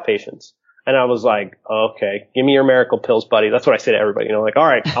and gout patients. And I was like, okay, give me your miracle pills, buddy. That's what I say to everybody, like, all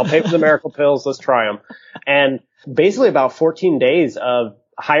right, I'll pay for the miracle pills. Let's try them. And basically about 14 days of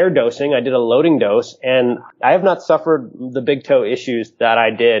higher dosing, I did a loading dose and I have not suffered the big toe issues that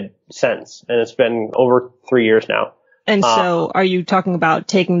I did since. And it's been over 3 years now. And so are you talking about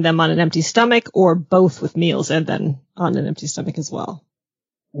taking them on an empty stomach or both with meals and then on an empty stomach as well?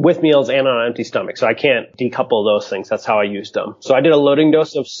 With meals and on an empty stomach. So I can't decouple those things. That's how I used them. So I did a loading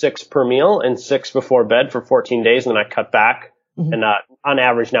dose of 6 per meal and 6 before bed for 14 days. And then I cut back. Mm-hmm. And on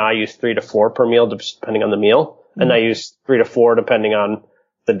average now I use 3 to 4 per meal depending on the meal. Mm-hmm. And I use 3 to 4 depending on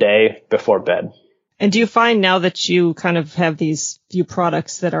the day before bed. And do you find now that you kind of have these few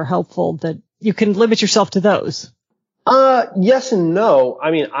products that are helpful that you can limit yourself to those? Yes and no.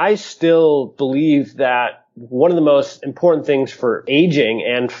 I mean, I still believe that one of the most important things for aging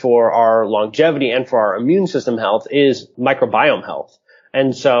and for our longevity and for our immune system health is microbiome health.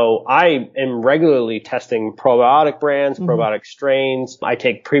 And so I am regularly testing probiotic brands, probiotic strains. I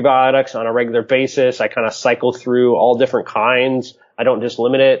take prebiotics on a regular basis. I kind of cycle through all different kinds. I don't just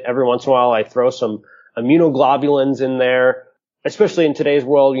limit it. Every once in a while, I throw some immunoglobulins in there, especially in today's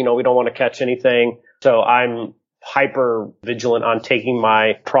world. We don't want to catch anything. So I'm hyper vigilant on taking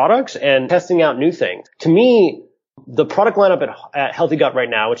my products and testing out new things. To me, The product lineup at Healthy Gut right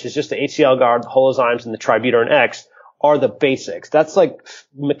now, which is just the HCl Guard, the whole enzymes, and the Tributyrate X, are the basics. That's like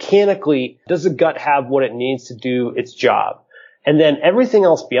mechanically, does the gut have what it needs to do its job? And then everything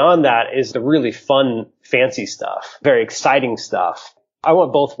else beyond that is the really fun, fancy stuff, very exciting stuff. I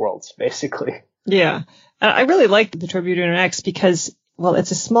want both worlds, basically. Yeah. I really like the Tributyrate X because, well,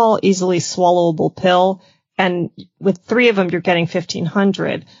 it's a small, easily swallowable pill. And with 3 of them, you're getting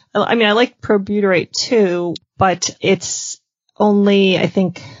 1,500. I mean, I like Probutyrate too, but it's only, I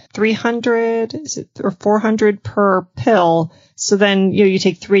think, 300 or 400 per pill. So then, you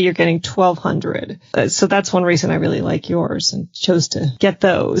take 3, you're getting 1,200. So that's one reason I really like yours and chose to get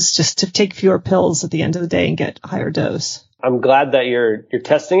those, just to take fewer pills at the end of the day and get a higher dose. I'm glad that you're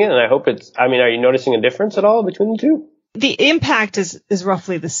testing it, and I hope are you noticing a difference at all between the two? The impact is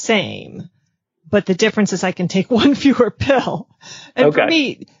roughly the same, but the difference is I can take 1 fewer pill. And okay. For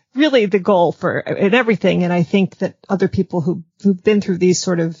me, really the goal in everything, and I think that other people who've been through these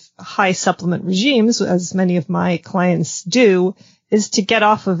sort of high supplement regimes, as many of my clients do, is to get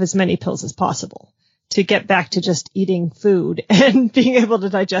off of as many pills as possible, to get back to just eating food and being able to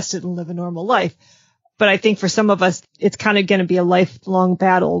digest it and live a normal life. But I think for some of us, it's kind of going to be a lifelong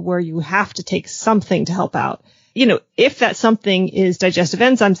battle where you have to take something to help out. If that something is digestive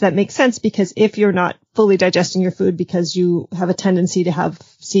enzymes, that makes sense, because if you're not fully digesting your food because you have a tendency to have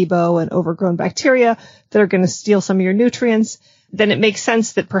SIBO and overgrown bacteria that are going to steal some of your nutrients, then it makes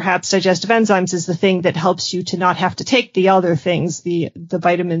sense that perhaps digestive enzymes is the thing that helps you to not have to take the other things, the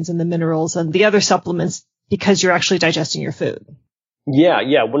vitamins and the minerals and the other supplements, because you're actually digesting your food. Yeah,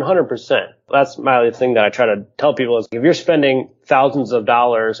 100%. That's my thing that I try to tell people is if you're spending thousands of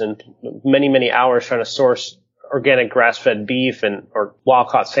dollars and many, many hours trying to source organic grass-fed beef or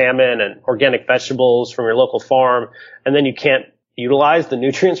wild-caught salmon and organic vegetables from your local farm, and then you can't utilize the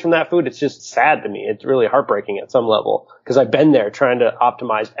nutrients from that food, it's just sad to me. It's really heartbreaking at some level, because I've been there trying to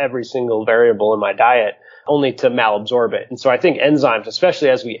optimize every single variable in my diet only to malabsorb it. And so I think enzymes, especially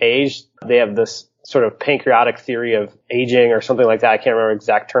as we age, they have this sort of pancreatic theory of aging or something like that. I can't remember the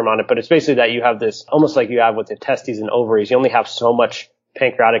exact term on it, but it's basically that you have this, almost like you have with the testes and ovaries, you only have so much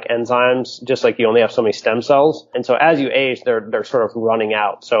pancreatic enzymes, just like you only have so many stem cells. And so as you age, they're sort of running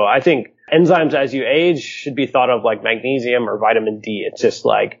out. So I think enzymes as you age should be thought of like magnesium or vitamin D. It's just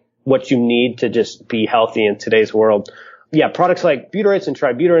like what you need to just be healthy in today's world. Yeah, products like butyrates and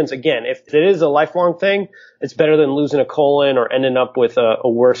tributyrates, again, if it is a lifelong thing, it's better than losing a colon or ending up with a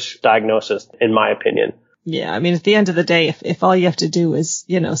worse diagnosis, in my opinion. Yeah, I mean, at the end of the day, if all you have to do is,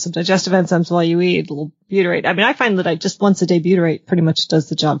 some digestive enzymes while you eat, a little butyrate. I mean, I find that I just once a day butyrate pretty much does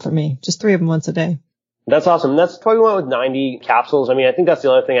the job for me. Just 3 of them once a day. That's awesome. That's why we went with 90 capsules. I mean, I think that's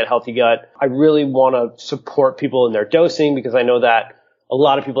the other thing at Healthy Gut. I really want to support people in their dosing, because I know that a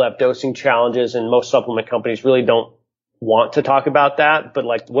lot of people have dosing challenges, and most supplement companies really don't want to talk about that. But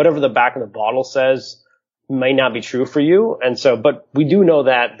like whatever the back of the bottle says may not be true for you. And so, but we do know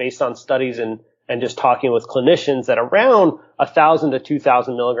that based on studies and just talking with clinicians, that around 1,000 to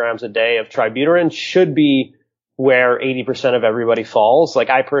 2,000 milligrams a day of tributyrin should be where 80% of everybody falls. Like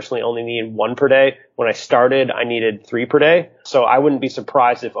I personally only need 1 per day. When I started, I needed 3 per day. So I wouldn't be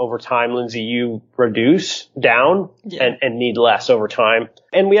surprised if over time, Lindsay, you reduce down and need less over time.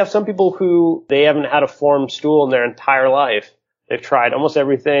 And we have some people who they haven't had a formed stool in their entire life. They've tried almost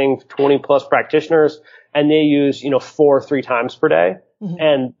everything, 20 plus practitioners, and they use, 3 times per day. Mm-hmm.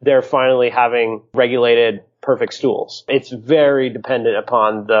 And they're finally having regulated perfect stools. It's very dependent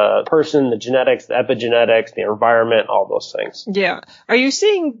upon the person, the genetics, the epigenetics, the environment, all those things. Yeah. Are you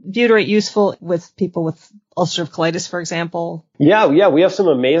seeing butyrate useful with people with ulcerative colitis, for example? Yeah. We have some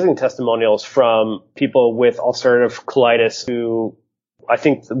amazing testimonials from people with ulcerative colitis who, I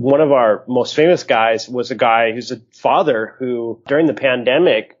think one of our most famous guys was a guy who's a father who during the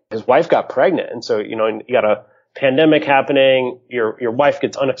pandemic, his wife got pregnant. And so, you got a pandemic happening, your wife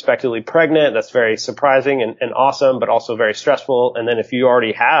gets unexpectedly pregnant. That's very surprising and awesome, but also very stressful. And then if you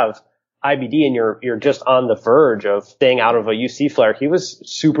already have IBD and you're just on the verge of staying out of a UC flare, he was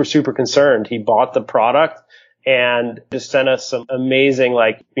super, super concerned. He bought the product and just sent us some amazing,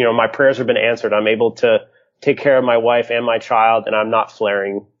 my prayers have been answered. I'm able to take care of my wife and my child, and I'm not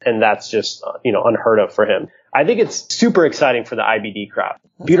flaring. And that's just, unheard of for him. I think it's super exciting for the IBD crowd.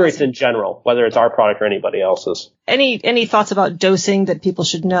 Butyrates in general, whether it's our product or anybody else's. Any thoughts about dosing that people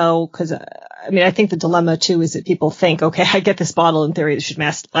should know? Because, I think the dilemma, too, is that people think, okay, I get this bottle in theory that should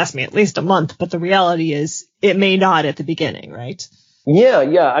last me at least a month. But the reality is it may not at the beginning, right?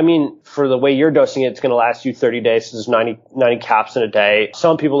 Yeah. I mean, for the way you're dosing it, it's going to last you 30 days. So there's 90 caps in a day.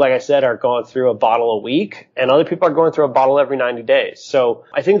 Some people, like I said, are going through a bottle a week, and other people are going through a bottle every 90 days. So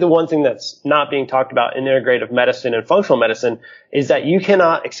I think the one thing that's not being talked about in integrative medicine and functional medicine is that you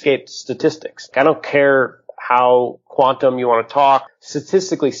cannot escape statistics. I don't care how quantum you want to talk.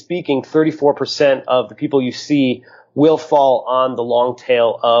 Statistically speaking, 34% of the people you see will fall on the long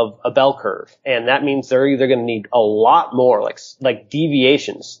tail of a bell curve. And that means they're either going to need a lot more, like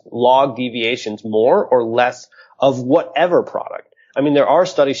deviations, log deviations, more or less of whatever product. I mean, there are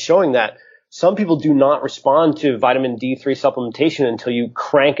studies showing that some people do not respond to vitamin D3 supplementation until you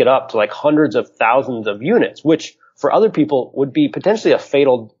crank it up to like hundreds of thousands of units, which for other people would be potentially a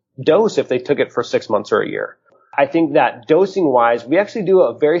fatal dose if they took it for 6 months or a year. I think that dosing wise, we actually do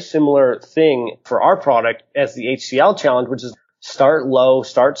a very similar thing for our product as the HCL challenge, which is start low,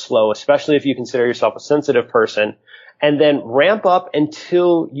 start slow, especially if you consider yourself a sensitive person, and then ramp up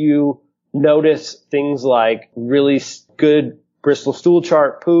until you notice things like really good Bristol stool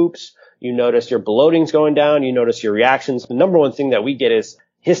chart poops. You notice your bloating's going down. You notice your reactions. The number one thing that we get is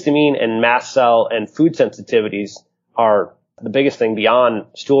histamine and mast cell and food sensitivities are the biggest thing beyond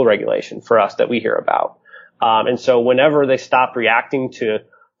stool regulation for us that we hear about. And so whenever they stop reacting to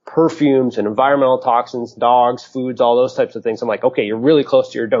perfumes and environmental toxins, dogs, foods, all those types of things, I'm like, okay, you're really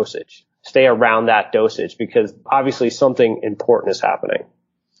close to your dosage. Stay around that dosage because obviously something important is happening.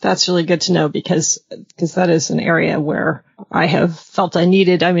 That's really good to know because that is an area where I have felt I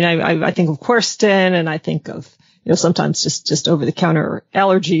needed. I mean, I think of quercetin and I think of, sometimes just over the counter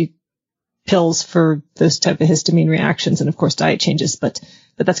allergy pills for those type of histamine reactions and of course diet changes, but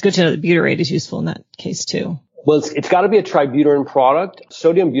that's good to know that butyrate is useful in that case too. Well, it's got to be a tributyrate product.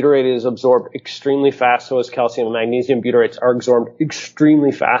 Sodium butyrate is absorbed extremely fast. So is calcium and magnesium butyrates are absorbed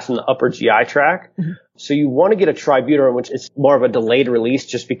extremely fast in the upper GI tract. Mm-hmm. So you want to get a tributyrate, which is more of a delayed release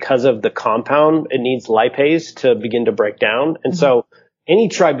just because of the compound. It needs lipase to begin to break down. And so any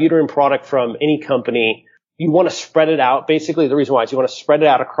tributyrate product from any company, you want to spread it out. Basically, the reason why is you want to spread it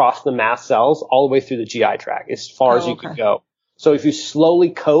out across the mast cells all the way through the GI tract as far as you can go. So if you slowly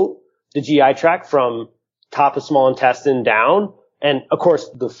coat the GI tract from top of small intestine down, and of course,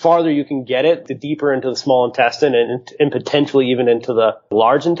 the farther you can get it, the deeper into the small intestine and potentially even into the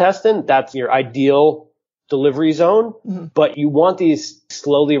large intestine, that's your ideal delivery zone. Mm-hmm. But you want these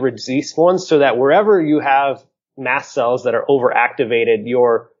slowly released ones so that wherever you have mast cells that are overactivated,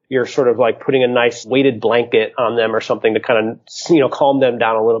 you're sort of like putting a nice weighted blanket on them or something to kind of, calm them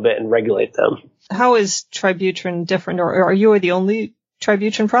down a little bit and regulate them. How is Tributyrin different, or are you the only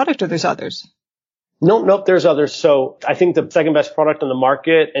Tributyrin product, or there's others? Nope, there's others. So I think the second best product on the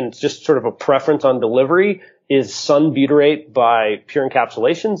market, and it's just sort of a preference on delivery, is Sun Butyrate by Pure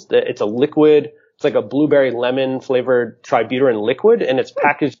Encapsulations. It's a liquid. It's like a blueberry lemon flavored Tributyrin liquid, and it's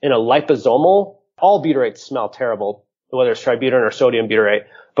packaged in a liposomal. All butyrates smell terrible, whether it's Tributyrin or sodium butyrate.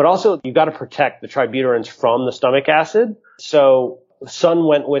 But also, you've got to protect the tributyrins from the stomach acid. So Sun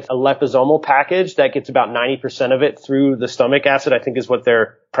went with a liposomal package that gets about 90% of it through the stomach acid, I think is what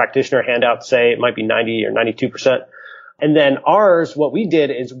their practitioner handouts say. It might be 90 or 92%. And then ours, what we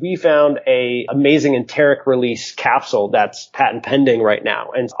did is we found a amazing enteric release capsule that's patent pending right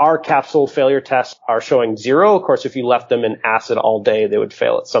now. And our capsule failure tests are showing 0. Of course, if you left them in acid all day, they would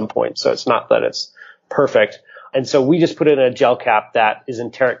fail at some point. So it's not that it's perfect. And so we just put it in a gel cap that is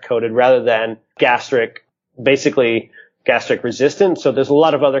enteric coated rather than gastric resistant. So there's a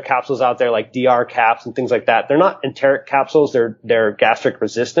lot of other capsules out there like DR caps and things like that. They're not enteric capsules. They're gastric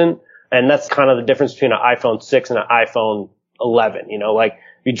resistant. And that's kind of the difference between an iPhone 6 and an iPhone 11. Like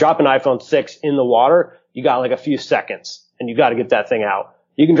if you drop an iPhone 6 in the water, you got like a few seconds and you got to get that thing out.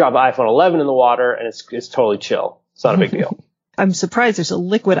 You can drop an iPhone 11 in the water and it's totally chill. It's not a big deal. I'm surprised there's a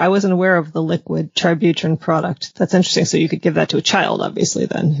liquid. I wasn't aware of the liquid Tributyrin product. That's interesting. So you could give that to a child, obviously,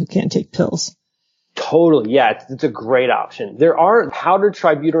 then, who can't take pills. Totally. Yeah, it's a great option. There are powdered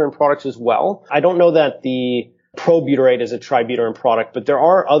Tributyrin products as well. I don't know that the Probutyrate is a Tributyrin product, but there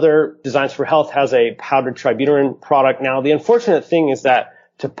are other. Designs for Health has a powdered Tributyrin product. Now, the unfortunate thing is that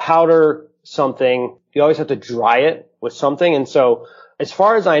to powder something, you always have to dry it with something. And so as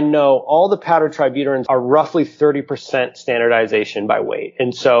far as I know, all the powdered Tributyrins are roughly 30% standardization by weight.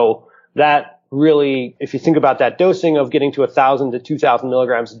 And so that really, if you think about that dosing of getting to 1,000 to 2,000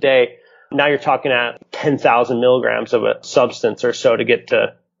 milligrams a day, now you're talking at 10,000 milligrams of a substance or so to get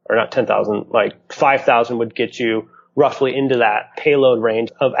to, or not 10,000, like 5,000 would get you roughly into that payload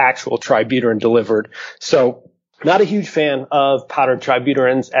range of actual Tributyrin delivered. So not a huge fan of powdered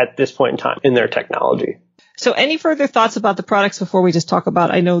Tributyrins at this point in time in their technology. So any further thoughts about the products before we just talk about,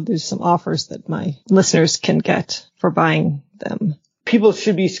 I know there's some offers that my listeners can get for buying them. people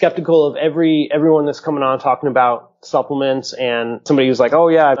should be skeptical of everyone that's coming on talking about supplements and somebody who's like, oh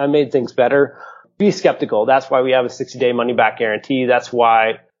yeah, I made things better. Be skeptical. That's why we have a 60-day money back guarantee. That's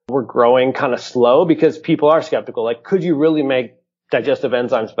why we're growing kind of slow, because people are skeptical. Like, could you really make digestive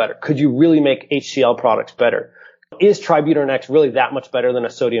enzymes better? Could you really make HCl products better? Is Tributylin X really that much better than a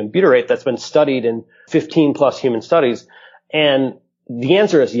sodium butyrate that's been studied in 15 plus human studies? And the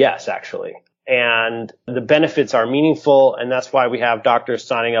answer is yes, actually. And the benefits are meaningful. And that's why we have doctors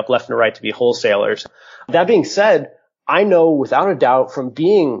signing up left and right to be wholesalers. That being said, I know without a doubt from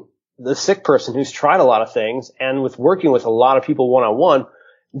being the sick person who's tried a lot of things and with working with a lot of people one-on-one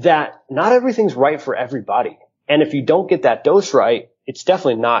that not everything's right for everybody. And if you don't get that dose right, it's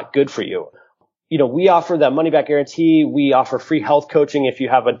definitely not good for you. You know, we offer that money back guarantee. We offer free health coaching. If you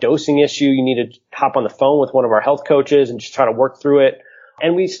have a dosing issue, you need to hop on the phone with one of our health coaches and just try to work through it.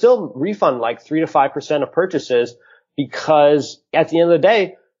 And we still refund like 3 to 5% of purchases, because at the end of the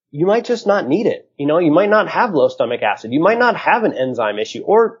day, you might just not need it. You know, you might not have low stomach acid. You might not have an enzyme issue,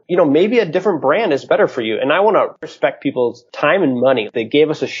 or, you know, maybe a different brand is better for you. And I want to respect people's time and money. They gave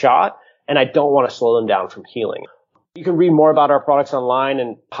us a shot, and I don't want to slow them down from healing. You can read more about our products online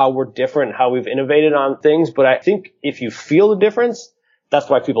and how we're different and how we've innovated on things. But I think if you feel the difference, that's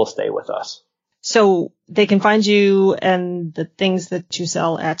why people stay with us. So they can find you and the things that you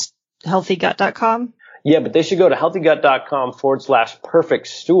sell at healthygut.com? Yeah, but they should go to healthygut.com/perfect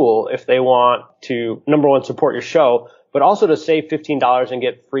stool if they want to, number one, support your show, but also to save $15 and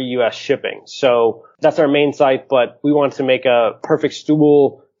get free U.S. shipping. So that's our main site, but we want to make a perfect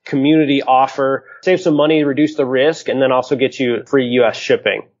stool community offer, save some money, reduce the risk, and then also get you free U.S.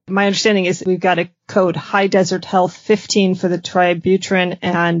 shipping. My understanding is we've got a code High Desert Health 15 for the Tributylin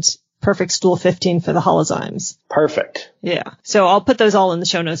and Perfect Stool 15 for the Holozymes. Perfect. Yeah. So I'll put those all in the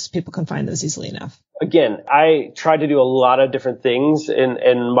show notes so people can find those easily enough. Again, I tried to do a lot of different things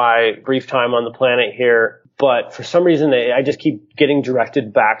in my brief time on the planet here. But for some reason, I just keep getting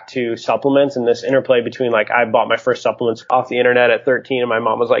directed back to supplements, and this interplay between, like, I bought my first supplements off the internet at 13, and my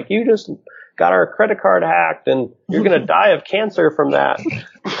mom was like, you just got our credit card hacked, and you're going to die of cancer from that.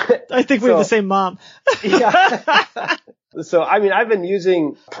 I think we have the same mom. Yeah. So, I mean, I've been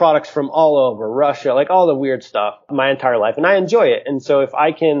using products from all over Russia, like all the weird stuff, my entire life, and I enjoy it. And so if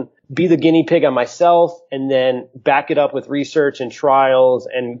I can be the guinea pig on myself and then back it up with research and trials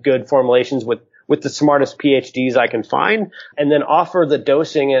and good formulations with the smartest PhDs I can find, and then offer the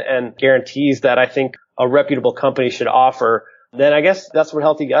dosing and guarantees that I think a reputable company should offer, then I guess that's what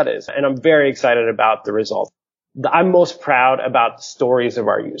Healthy Gut is. And I'm very excited about the results. I'm most proud about the stories of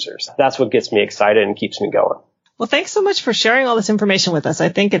our users. That's what gets me excited and keeps me going. Well, thanks so much for sharing all this information with us. I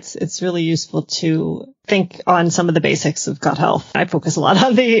think it's really useful to think on some of the basics of gut health. I focus a lot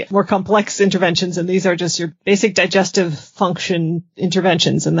on the more complex interventions, and these are just your basic digestive function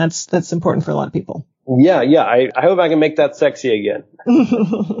interventions, and that's important for a lot of people. Yeah. I hope I can make that sexy again.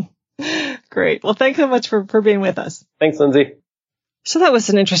 Great. Well, thanks so much for being with us. Thanks, Lindsay. So that was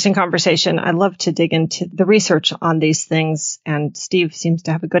an interesting conversation. I love to dig into the research on these things, and Steve seems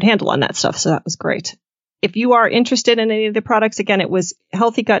to have a good handle on that stuff, so that was great. If you are interested in any of the products, again, it was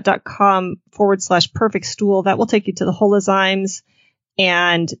healthygut.com/perfect stool. That will take you to the Holozymes.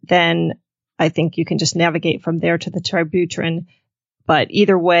 And then I think you can just navigate from there to the Tributylin. But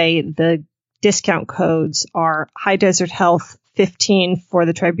either way, the discount codes are High Desert Health 15 for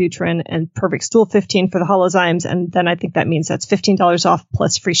the Tributylin and Perfect Stool 15 for the Holozymes. And then I think that means that's $15 off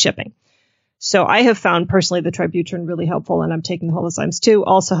plus free shipping. So I have found personally the Tributylin really helpful, and I'm taking the Holozymes too,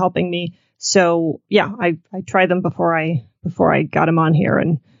 also helping me. So yeah, I tried them before I got them on here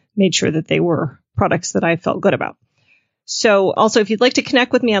and made sure that they were products that I felt good about. So also, if you'd like to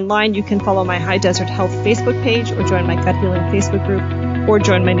connect with me online, you can follow my High Desert Health Facebook page or join my Gut Healing Facebook group or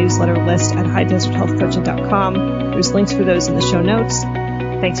join my newsletter list at highdeserthealthcoaching.com. There's links for those in the show notes.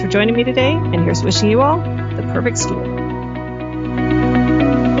 Thanks for joining me today, and here's wishing you all the perfect stool.